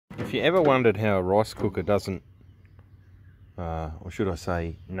If you ever wondered how a rice cooker doesn't, or should I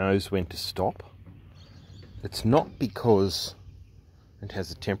say, knows when to stop, it's not because it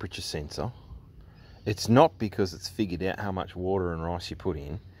has a temperature sensor. It's not because it's figured out how much water and rice you put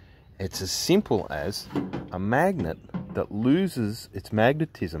in. It's as simple as a magnet that loses its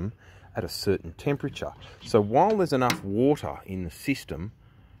magnetism at a certain temperature. So while there's enough water in the system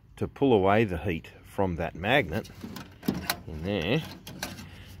to pull away the heat from that magnet in there,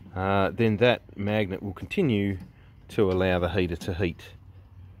 then that magnet will continue to allow the heater to heat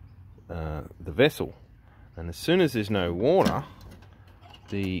the vessel. And as soon as there's no water,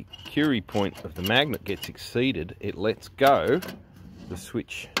 the Curie point of the magnet gets exceeded, it lets go, the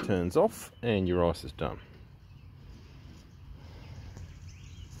switch turns off, and your rice is done.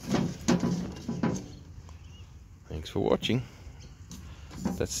 Thanks for watching.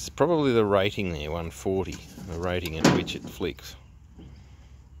 That's probably the rating there, 140, the rating at which it flicks.